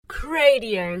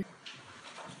Radio.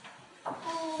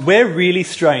 We're really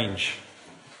strange.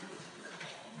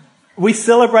 We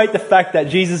celebrate the fact that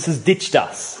Jesus has ditched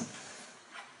us.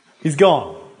 He's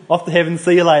gone. Off to heaven,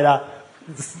 see you later.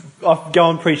 Off, go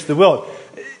and preach the world.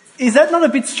 Is that not a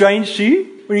bit strange to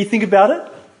you when you think about it?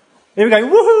 And we're going,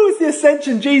 woohoo, it's the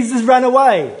Ascension, Jesus has run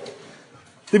away.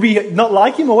 Did we not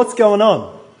like him or what's going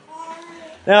on?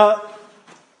 Now,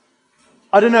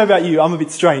 I don't know about you, I'm a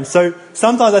bit strange. So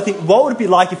sometimes I think, what would it be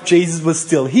like if Jesus was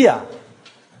still here?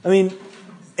 I mean,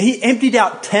 he emptied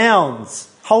out towns.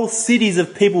 Whole cities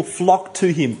of people flock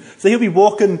to him. So he'll be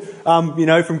walking,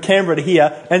 from Canberra to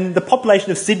here, and the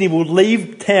population of Sydney will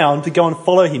leave town to go and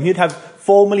follow him. He'd have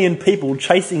 4 million people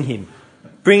chasing him,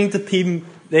 bringing to him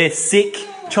they're sick,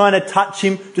 trying to touch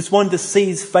him, just wanting to see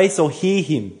his face or hear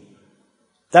him.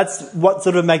 That's what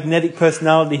sort of magnetic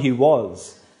personality he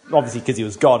was. Obviously because he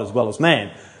was God as well as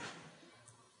man.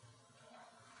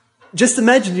 Just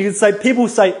imagine, you could say, people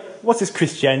say, what's this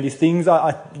Christianity things? What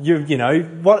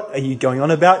are you going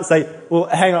on about? Say, well,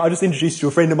 hang on, I just introduced you to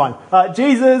a friend of mine.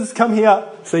 Jesus, come here.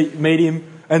 So you meet him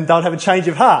and they'll have a change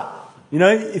of heart. You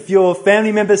know, if your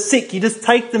family member's sick, you just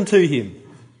take them to him.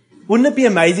 Wouldn't it be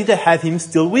amazing to have him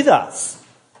still with us?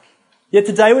 Yet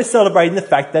today we're celebrating the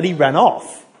fact that he ran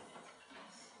off.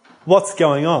 What's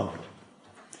going on?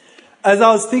 As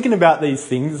I was thinking about these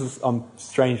things, as I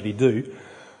strangely do,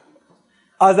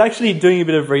 I was actually doing a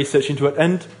bit of research into it,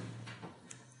 and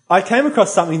I came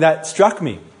across something that struck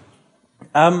me.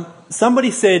 Somebody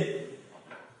said,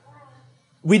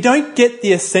 we don't get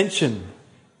the Ascension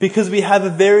because we have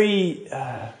a very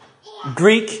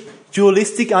Greek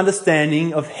dualistic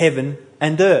understanding of heaven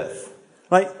and earth.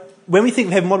 Like, when we think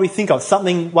of heaven, what do we think of?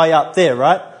 Something way up there,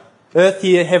 right? Earth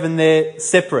here, heaven there,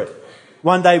 separate.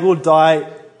 One day we'll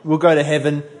die, we'll go to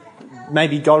heaven,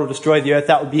 maybe God will destroy the earth,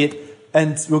 that will be it,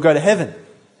 and we'll go to heaven.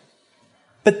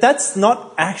 But that's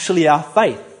not actually our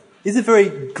faith. It's a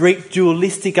very Greek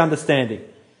dualistic understanding.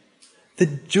 The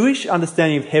Jewish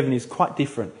understanding of heaven is quite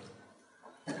different.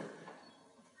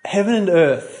 Heaven and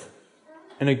earth,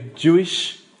 and a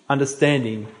Jewish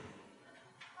understanding,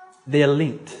 they're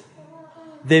linked.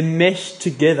 They're meshed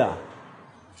together.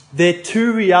 They're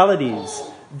two realities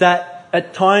that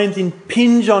at times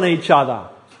impinge on each other.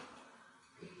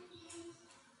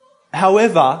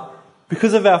 However,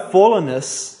 because of our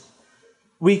fallenness,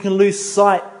 we can lose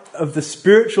sight of the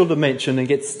spiritual dimension and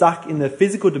get stuck in the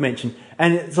physical dimension.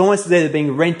 And it's almost as though they're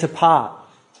being rent apart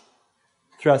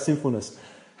through our sinfulness.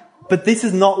 But this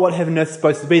is not what heaven and earth is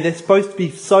supposed to be. They're supposed to be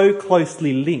so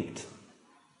closely linked.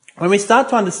 When we start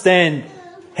to understand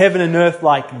heaven and earth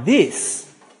like this,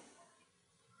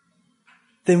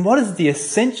 then what does the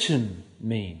Ascension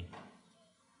mean?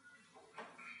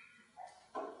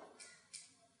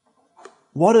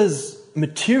 What does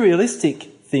materialistic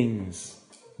things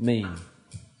mean?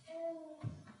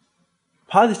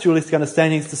 Part of this dualistic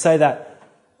understanding is to say that,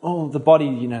 the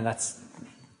body, that's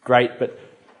great, but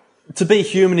to be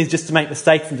human is just to make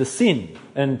mistakes and to sin.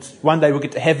 And one day we'll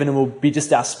get to heaven and we'll be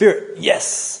just our spirit.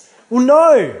 Yes! Well,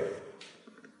 no!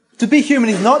 To be human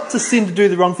is not to sin, to do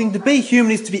the wrong thing. To be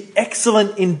human is to be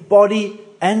excellent in body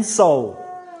and soul.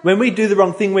 When we do the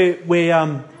wrong thing,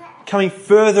 we're coming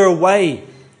further away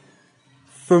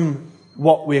from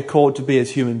what we're called to be as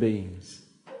human beings.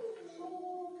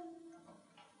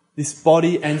 This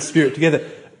body and spirit together.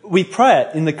 We pray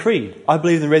it in the Creed. I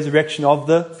believe in the resurrection of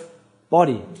the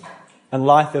body and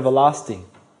life everlasting.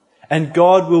 And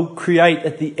God will create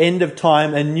at the end of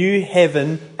time a new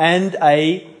heaven and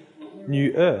a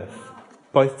new earth,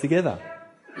 both together.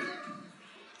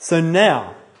 So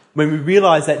now, when we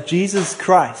realise that Jesus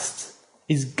Christ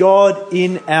is God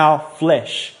in our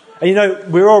flesh,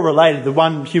 and we're all related, the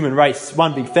one human race,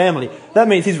 one big family, that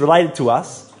means he's related to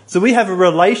us. So we have a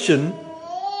relation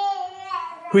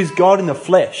who is God in the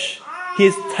flesh. He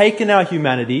has taken our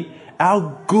humanity,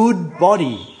 our good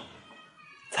body,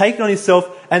 taken on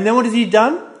himself, and then what has he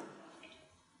done?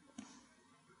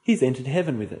 He's entered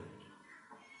heaven with it.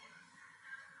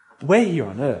 We're here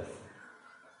on earth.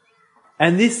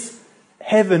 And this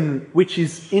heaven, which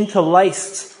is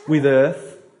interlaced with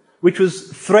earth, which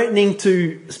was threatening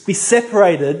to be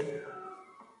separated,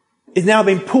 is now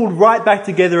being pulled right back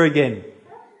together again.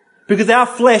 Because our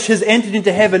flesh has entered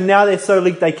into heaven, now they're so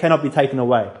linked they cannot be taken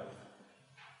away.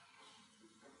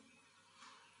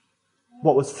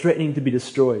 What was threatening to be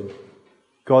destroyed,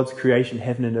 God's creation,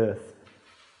 heaven and earth,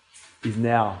 is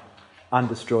now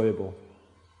undestroyable,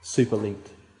 superlinked.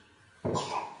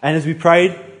 And as we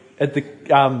prayed at the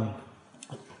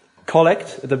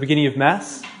collect at the beginning of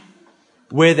Mass,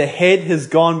 where the head has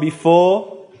gone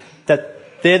before,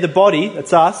 that there the body,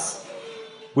 that's us,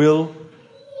 will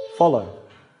follow.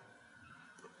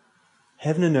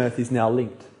 Heaven and earth is now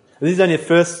linked. And this is only the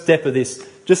first step of this.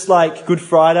 Just like Good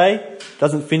Friday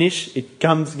doesn't finish, it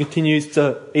continues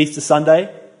to Easter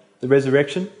Sunday, the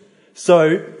resurrection.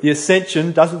 So the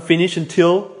Ascension doesn't finish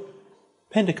until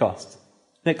Pentecost,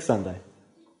 next Sunday,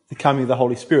 the coming of the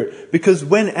Holy Spirit. Because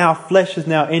when our flesh has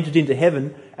now entered into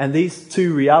heaven and these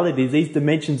two realities, these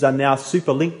dimensions are now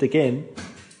super linked again,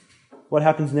 what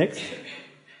happens next?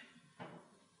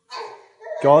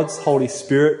 God's Holy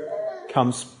Spirit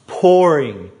comes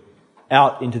pouring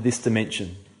out into this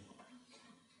dimension.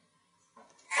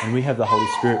 And we have the Holy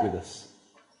Spirit with us.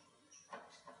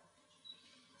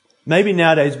 Maybe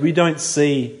nowadays we don't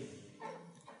see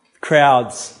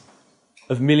crowds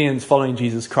of millions following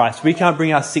Jesus Christ. We can't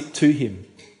bring our sick to him.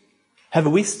 However,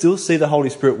 we still see the Holy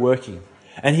Spirit working.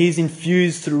 And he's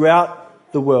infused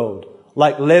throughout the world,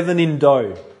 like leaven in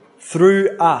dough,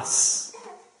 through us.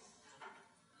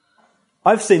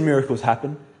 I've seen miracles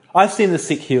happen. I've seen the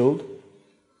sick healed.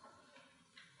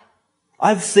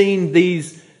 I've seen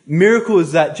these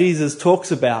miracles that Jesus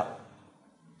talks about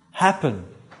happen.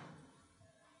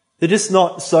 They're just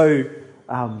not so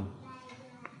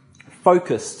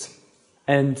focused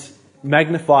and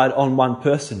magnified on one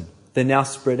person. They're now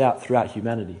spread out throughout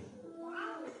humanity.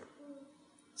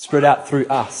 Spread out through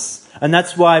us. And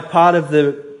that's why part of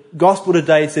the gospel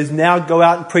today says, now go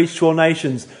out and preach to all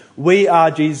nations. We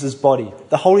are Jesus' body.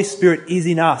 The Holy Spirit is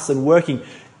in us and working.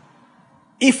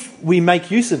 If we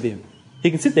make use of him, he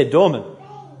can sit there dormant.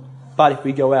 But if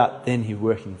we go out, then he's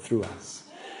working through us.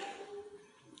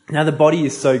 Now the body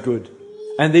is so good.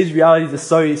 And these realities are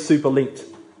so super linked.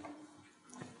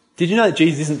 Did you know that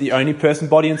Jesus isn't the only person,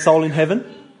 body and soul in heaven?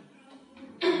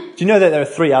 Do you know that there are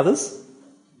 3 others?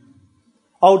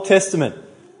 Old Testament.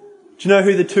 Do you know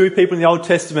who the 2 people in the Old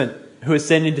Testament who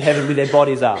ascend into heaven with their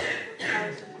bodies are?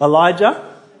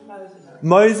 Elijah?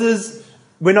 Moses.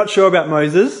 We're not sure about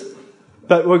Moses,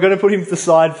 but we're going to put him to the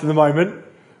side for the moment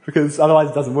because otherwise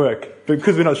it doesn't work.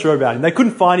 Because we're not sure about him. They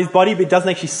couldn't find his body, but it doesn't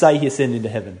actually say he ascended into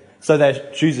heaven. So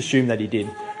the Jews assume that he did.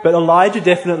 But Elijah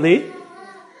definitely.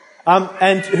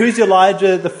 And who's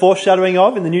Elijah the foreshadowing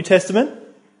of in the New Testament?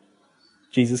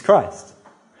 Jesus Christ.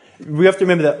 We have to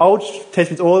remember that Old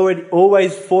Testament's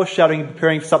always foreshadowing and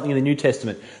preparing for something in the New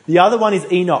Testament. The other one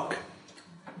is Enoch.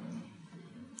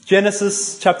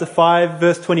 Genesis chapter 5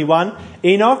 verse 21.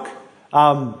 Enoch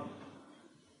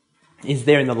is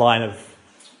there in the line of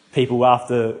people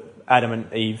after Adam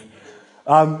and Eve.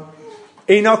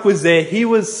 Enoch was there. He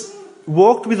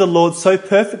walked with the Lord so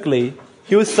perfectly.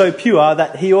 He was so pure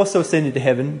that he also ascended to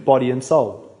heaven, body and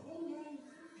soul.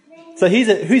 So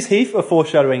who's he a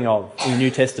foreshadowing of in the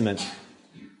New Testament?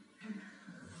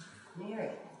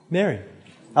 Mary,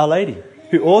 Our Lady,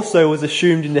 who also was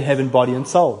assumed into heaven, body and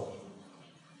soul.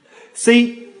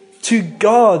 See, to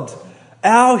God,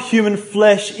 our human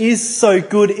flesh is so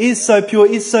good, is so pure,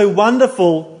 is so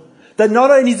wonderful, that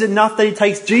not only is it enough that he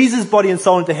takes Jesus' body and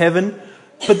soul into heaven,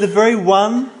 but the very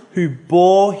one who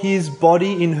bore his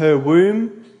body in her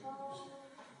womb,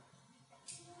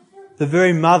 the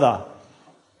very mother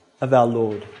of our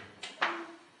Lord,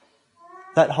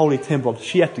 that holy temple,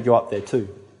 she had to go up there too.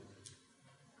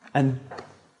 And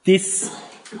this,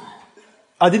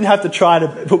 I didn't have to try to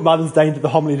put Mother's Day into the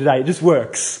homily today, it just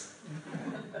works.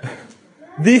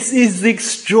 This is the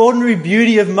extraordinary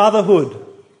beauty of motherhood.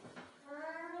 I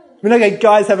mean, okay,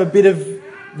 guys have a bit of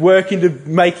work into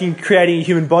creating a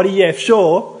human body, yeah,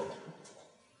 sure.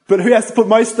 But who has to put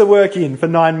most of the work in for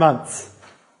 9 months?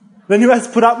 Then who has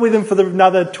to put up with them for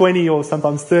another 20 or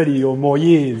sometimes 30 or more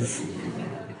years?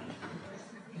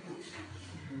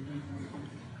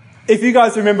 If you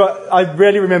guys remember, I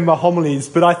rarely remember homilies,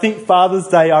 but I think Father's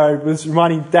Day I was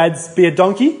reminding dads, be a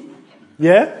donkey.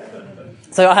 Yeah?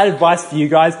 So I had advice for you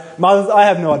guys. Mothers, I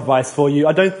have no advice for you.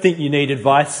 I don't think you need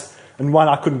advice. And one,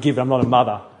 I couldn't give it. I'm not a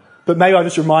mother. But maybe I'll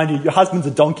just remind you, your husbands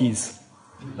are donkeys.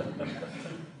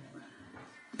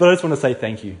 But I just want to say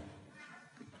thank you.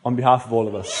 On behalf of all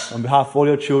of us. On behalf of all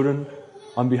your children.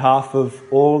 On behalf of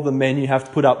all the men you have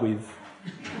to put up with.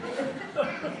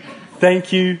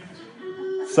 Thank you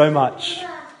so much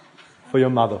for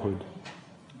your motherhood.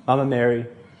 Mama Mary,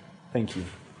 thank you.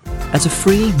 As a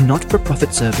free,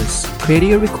 not-for-profit service,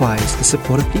 Cradio requires the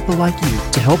support of people like you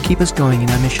to help keep us going in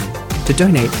our mission. To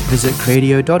donate, visit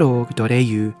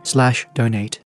cradio.org.au/donate.